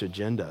selfish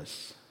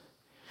agendas.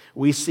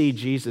 We see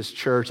Jesus'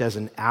 church as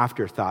an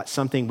afterthought,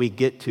 something we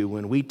get to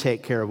when we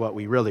take care of what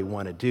we really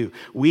want to do.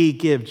 We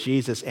give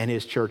Jesus and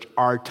his church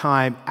our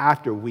time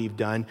after we've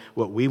done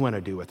what we want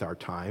to do with our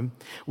time.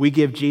 We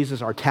give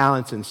Jesus our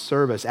talents and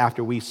service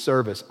after we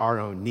service our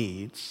own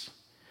needs.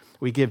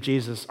 We give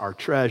Jesus our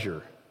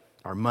treasure,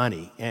 our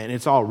money, and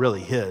it's all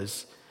really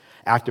his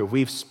after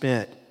we've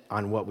spent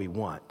on what we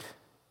want.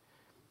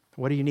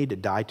 What do you need to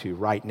die to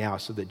right now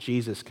so that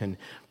Jesus can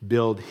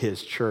build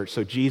his church,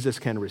 so Jesus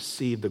can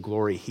receive the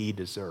glory he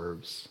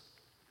deserves?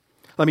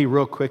 Let me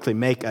real quickly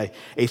make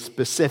a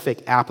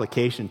specific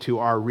application to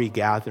our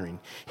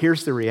regathering.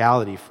 Here's the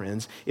reality,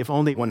 friends. If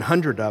only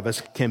 100 of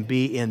us can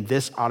be in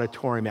this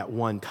auditorium at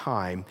one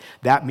time,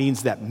 that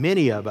means that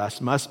many of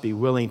us must be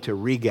willing to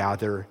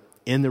regather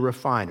in the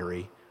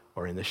refinery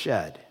or in the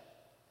shed.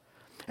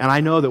 And I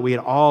know that we'd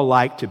all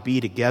like to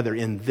be together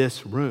in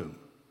this room.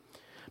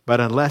 But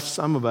unless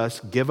some of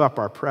us give up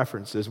our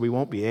preferences, we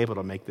won't be able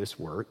to make this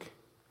work.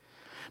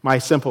 My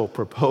simple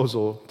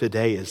proposal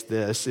today is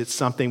this. It's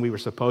something we were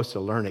supposed to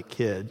learn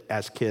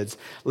as kids.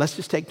 Let's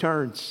just take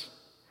turns.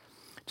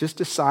 Just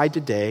decide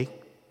today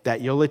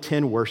that you'll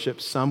attend worship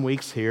some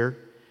weeks here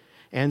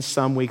and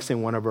some weeks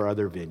in one of our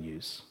other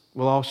venues.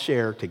 We'll all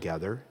share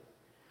together.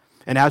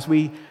 And as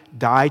we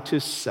die to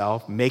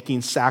self,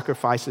 making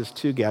sacrifices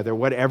together,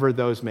 whatever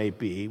those may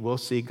be, we'll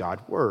see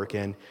God work,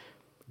 and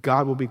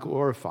God will be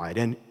glorified,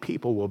 and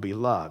people will be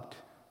loved.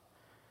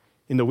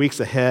 In the weeks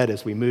ahead,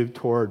 as we move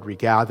toward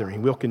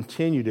regathering, we'll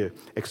continue to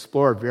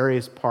explore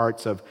various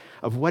parts of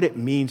what it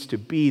means to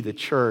be the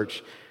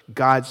church,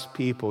 God's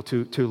people,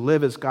 to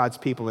live as God's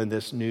people in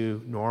this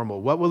new normal.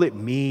 What will it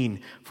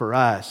mean for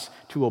us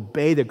to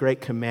obey the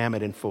Great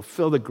Commandment and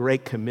fulfill the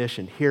Great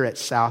Commission here at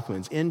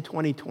Southwinds in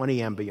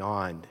 2020 and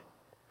beyond?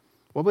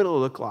 What would it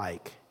look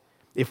like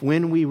if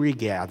when we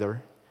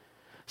regather,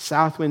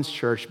 Southwinds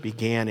Church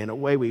began in a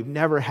way we've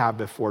never had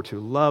before to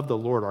love the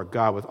Lord our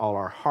God with all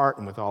our heart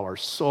and with all our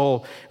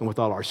soul and with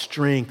all our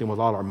strength and with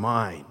all our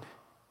mind?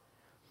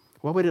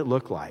 What would it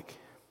look like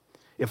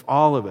if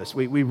all of us,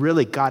 we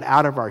really got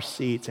out of our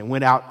seats and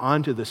went out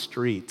onto the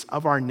streets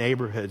of our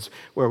neighborhoods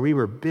where we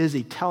were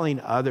busy telling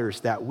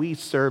others that we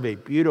serve a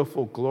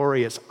beautiful,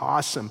 glorious,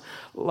 awesome,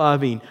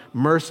 loving,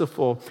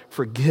 merciful,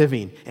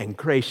 forgiving, and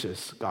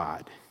gracious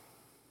God?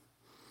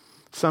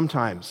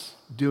 Sometimes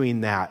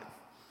doing that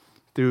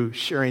through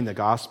sharing the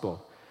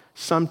gospel,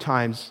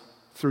 sometimes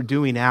through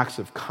doing acts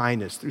of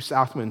kindness, through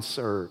Southwind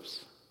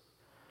Serves.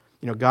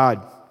 You know,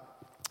 God,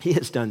 He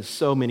has done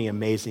so many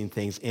amazing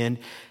things in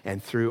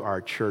and through our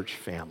church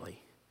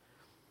family.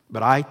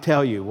 But I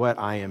tell you what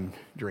I am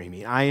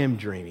dreaming. I am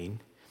dreaming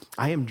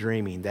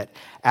that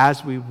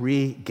as we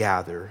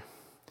regather,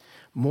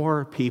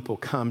 more people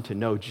come to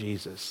know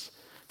Jesus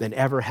than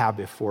ever have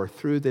before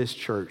through this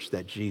church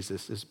that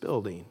Jesus is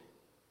building.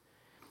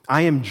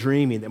 I am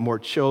dreaming that more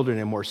children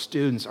and more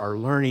students are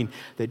learning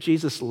that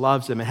Jesus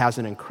loves them and has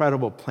an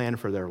incredible plan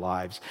for their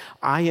lives.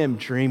 I am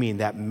dreaming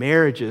that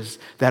marriages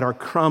that are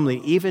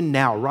crumbling, even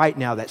now, right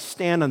now, that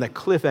stand on the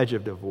cliff edge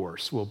of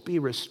divorce will be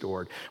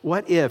restored.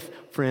 What if,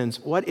 friends,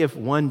 what if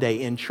one day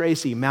in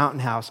Tracy,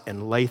 Mountain House,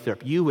 and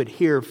Lathrop, you would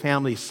hear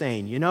families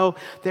saying, you know,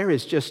 there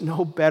is just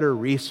no better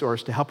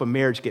resource to help a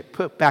marriage get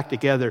put back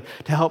together,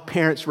 to help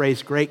parents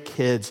raise great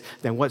kids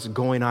than what's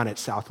going on at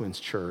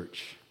Southwinds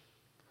Church.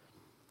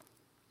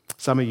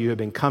 Some of you have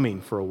been coming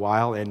for a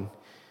while, and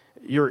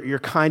you're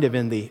kind of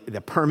in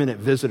the permanent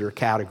visitor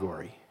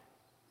category.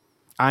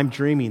 I'm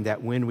dreaming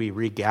that when we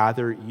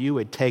regather, you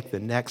would take the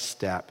next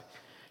step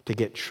to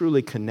get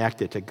truly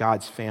connected to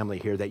God's family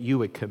here, that you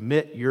would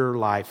commit your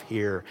life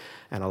here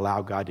and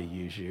allow God to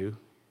use you.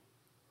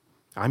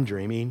 I'm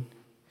dreaming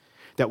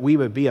that we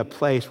would be a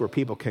place where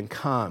people can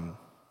come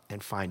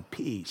and find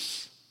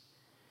peace.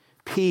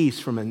 Peace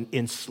from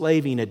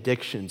enslaving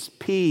addictions,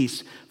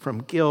 peace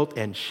from guilt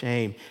and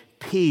shame,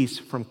 peace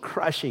from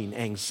crushing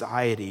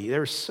anxiety.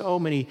 There are so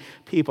many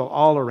people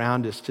all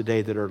around us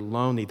today that are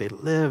lonely. They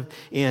live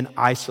in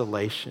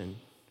isolation.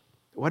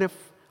 What if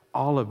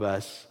all of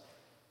us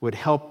would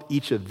help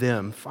each of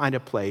them find a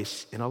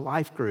place in a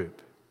life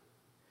group?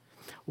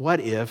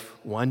 What if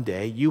one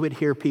day you would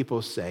hear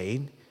people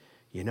saying,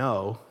 you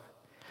know,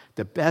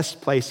 the best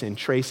place in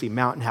Tracy,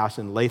 Mountain House,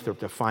 and Lathrop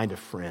to find a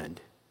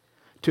friend,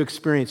 to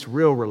experience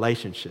real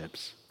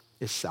relationships,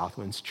 is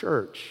Southwinds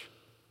Church.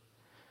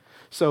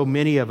 So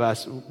many of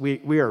us,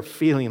 we are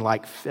feeling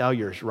like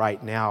failures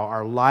right now.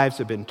 Our lives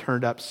have been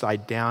turned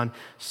upside down.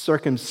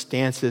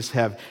 Circumstances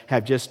have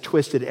just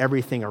twisted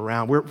everything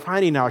around. We're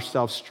finding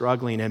ourselves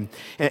struggling,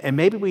 and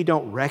maybe we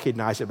don't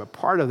recognize it, but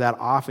part of that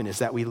often is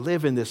that we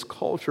live in this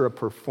culture of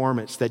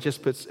performance that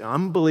just puts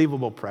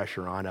unbelievable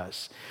pressure on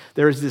us.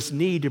 There is this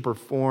need to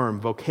perform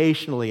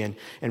vocationally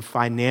and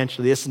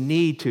financially, this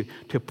need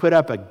to put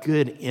up a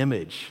good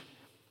image.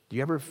 Do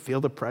you ever feel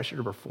the pressure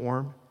to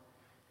perform?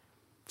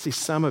 See,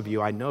 some of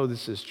you, I know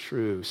this is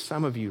true,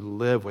 some of you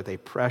live with a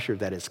pressure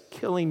that is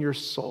killing your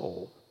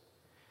soul.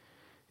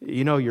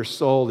 You know, your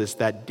soul is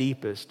that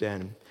deepest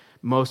and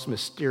most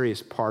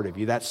mysterious part of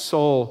you. That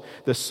soul,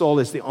 the soul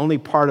is the only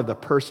part of the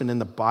person in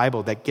the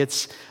Bible that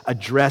gets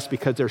addressed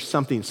because there's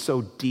something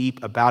so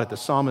deep about it. The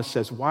psalmist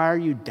says, "Why are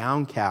you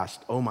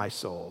downcast, O my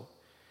soul?"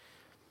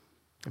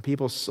 And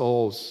people's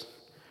souls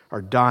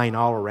are dying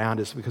all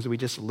around us because we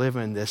just live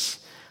in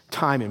this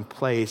time and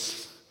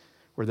place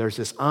where there's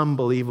this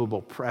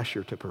unbelievable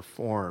pressure to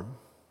perform.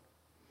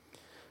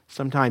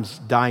 Sometimes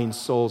dying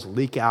souls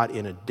leak out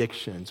in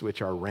addictions, which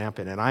are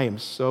rampant. And I am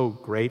so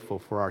grateful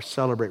for our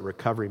Celebrate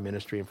Recovery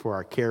ministry and for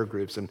our care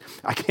groups. And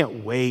I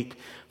can't wait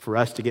for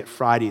us to get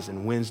Fridays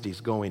and Wednesdays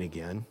going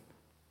again.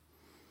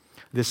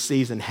 This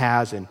season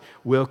has and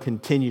will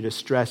continue to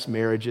stress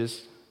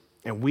marriages,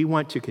 and we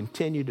want to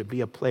continue to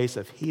be a place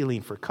of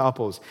healing for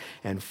couples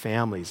and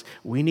families.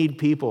 We need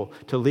people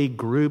to lead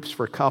groups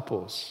for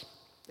couples,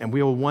 and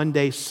we will one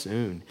day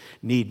soon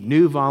need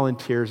new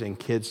volunteers in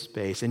kids'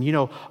 space.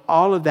 And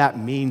all of that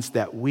means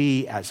that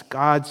we, as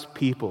God's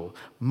people,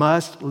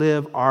 must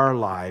live our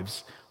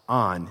lives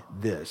on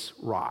this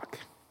rock.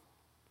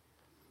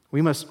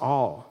 We must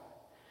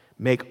all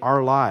make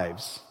our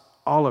lives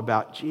all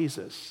about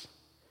Jesus,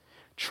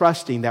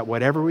 trusting that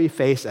whatever we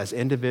face as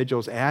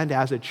individuals and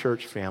as a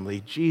church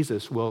family,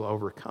 Jesus will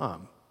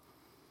overcome.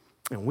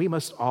 And we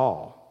must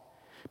all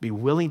be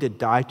willing to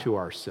die to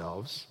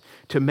ourselves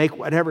to make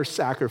whatever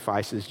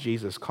sacrifices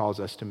Jesus calls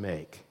us to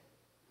make.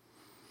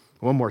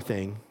 One more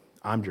thing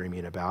I'm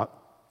dreaming about.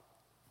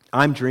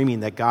 I'm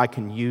dreaming that God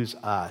can use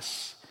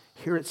us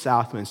here at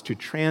Southwinds to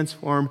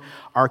transform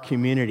our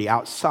community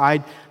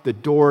outside the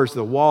doors,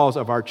 the walls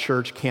of our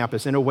church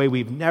campus in a way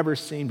we've never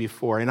seen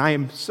before. And I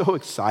am so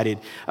excited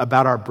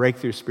about our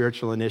Breakthrough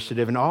Spiritual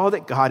Initiative and all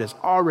that God has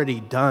already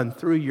done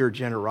through your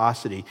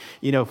generosity.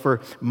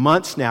 For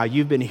months now,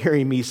 you've been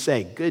hearing me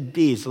say, good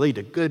deeds lead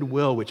to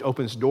goodwill, which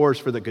opens doors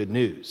for the good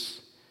news.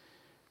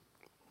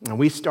 And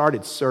we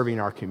started serving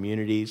our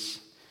communities,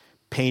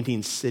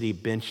 painting city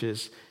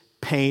benches,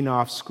 paying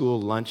off school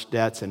lunch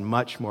debts, and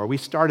much more. We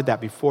started that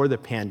before the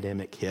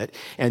pandemic hit.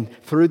 And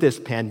through this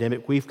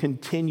pandemic, we've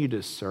continued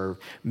to serve,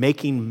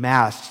 making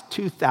masks,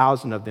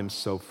 2,000 of them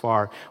so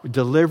far,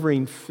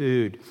 delivering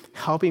food,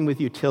 helping with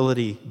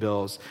utility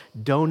bills,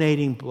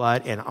 donating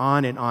blood, and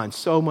on,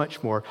 so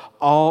much more,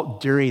 all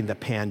during the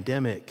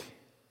pandemic.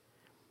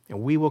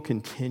 And we will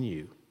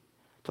continue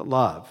to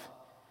love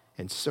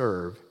and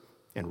serve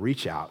and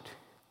reach out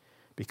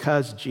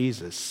because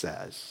Jesus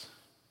says,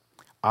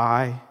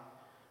 I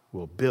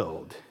will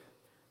build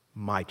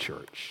my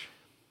church.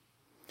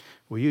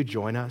 Will you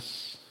join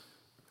us?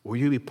 Will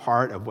you be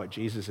part of what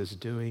Jesus is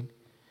doing?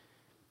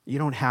 You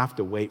don't have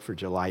to wait for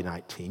July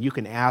 19. You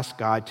can ask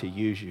God to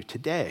use you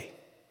today,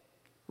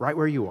 right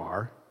where you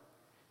are.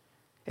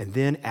 And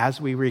then as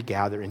we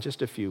regather in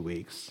just a few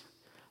weeks,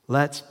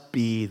 let's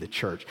be the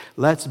church.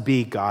 Let's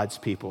be God's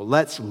people.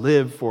 Let's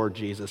live for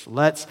Jesus.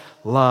 Let's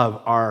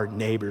love our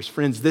neighbors.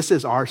 Friends, this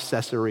is our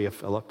Caesarea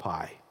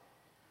Philippi.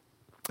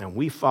 And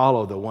we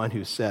follow the one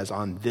who says,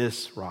 on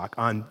this rock,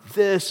 I'm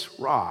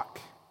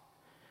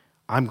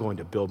going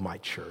to build my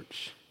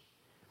church.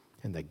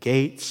 And the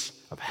gates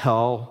of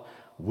hell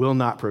will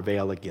not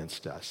prevail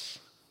against us.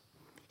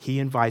 He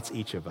invites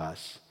each of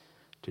us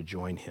to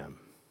join him.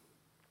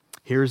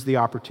 Here's the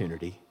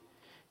opportunity.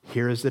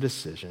 Here is the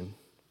decision.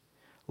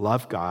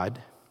 Love God,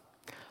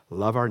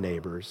 love our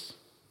neighbors,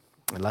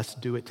 and let's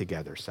do it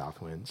together,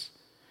 Southwinds.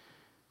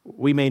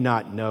 We may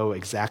not know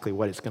exactly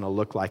what it's going to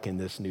look like in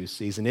this new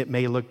season. It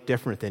may look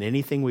different than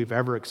anything we've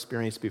ever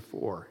experienced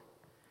before.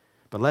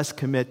 But let's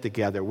commit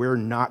together. We're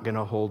not going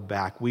to hold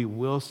back. We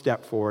will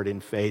step forward in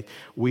faith.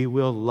 We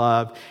will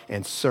love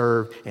and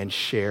serve and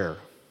share.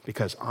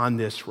 Because on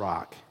this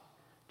rock,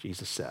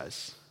 Jesus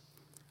says,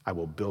 I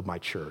will build my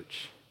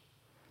church.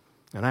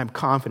 And I'm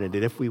confident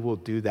that if we will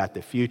do that,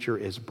 the future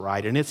is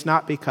bright. And it's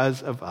not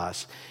because of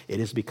us. It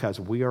is because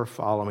we are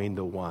following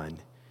the one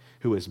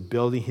who is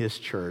building his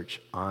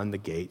church on the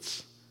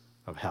gates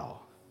of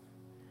hell.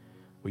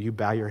 Will you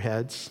bow your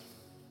heads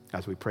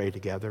as we pray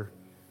together?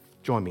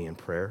 Join me in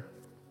prayer.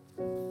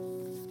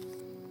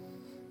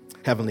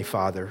 Heavenly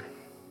Father,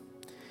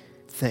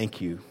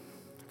 thank you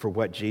for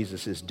what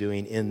Jesus is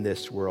doing in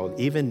this world,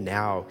 even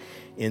now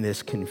in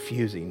this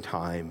confusing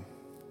time.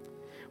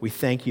 We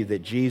thank you that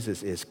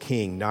Jesus is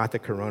King, not the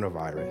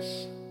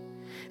coronavirus.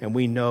 And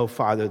we know,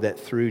 Father, that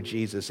through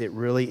Jesus, it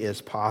really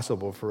is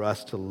possible for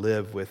us to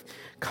live with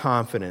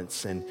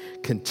confidence and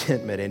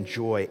contentment and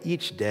joy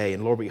each day.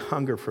 And Lord, we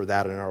hunger for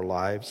that in our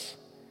lives.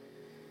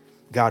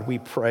 God, we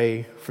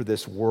pray for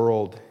this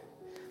world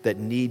that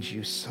needs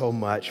you so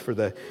much, for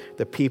the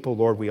people,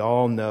 Lord, we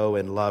all know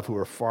and love who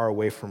are far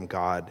away from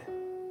God,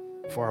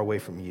 far away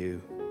from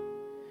you.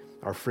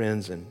 Our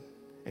friends and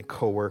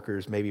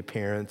co-workers, maybe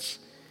parents,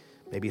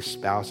 maybe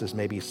spouses,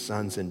 maybe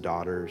sons and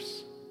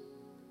daughters.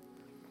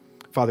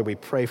 Father, we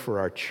pray for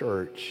our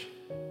church.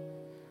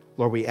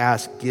 Lord, we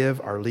ask,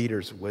 give our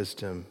leaders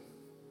wisdom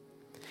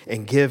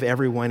and give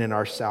everyone in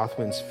our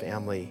Southwinds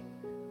family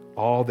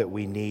all that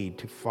we need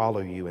to follow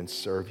you and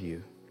serve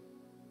you.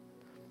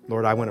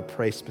 Lord, I want to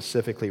pray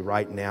specifically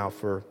right now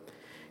for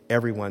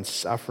everyone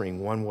suffering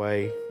one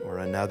way or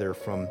another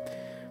from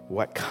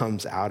what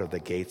comes out of the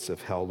gates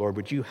of hell. Lord,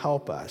 would you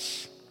help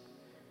us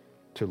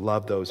to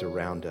love those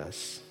around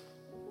us?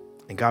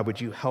 And God, would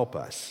you help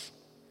us,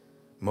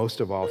 most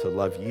of all, to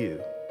love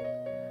you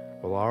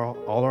with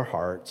all our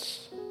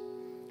hearts,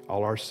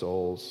 all our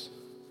souls,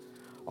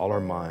 all our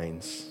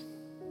minds,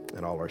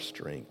 and all our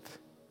strength.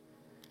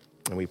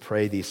 And we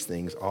pray these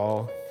things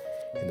all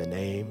in the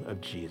name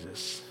of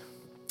Jesus.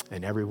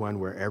 And everyone,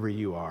 wherever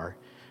you are,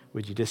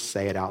 would you just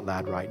say it out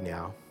loud right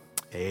now?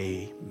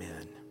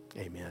 Amen.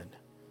 Amen.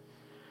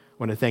 I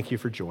want to thank you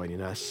for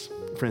joining us.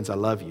 Friends, I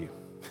love you.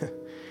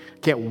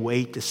 Can't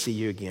wait to see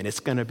you again. It's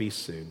going to be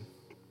soon.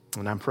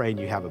 And I'm praying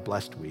you have a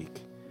blessed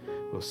week.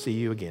 We'll see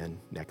you again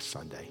next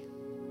Sunday.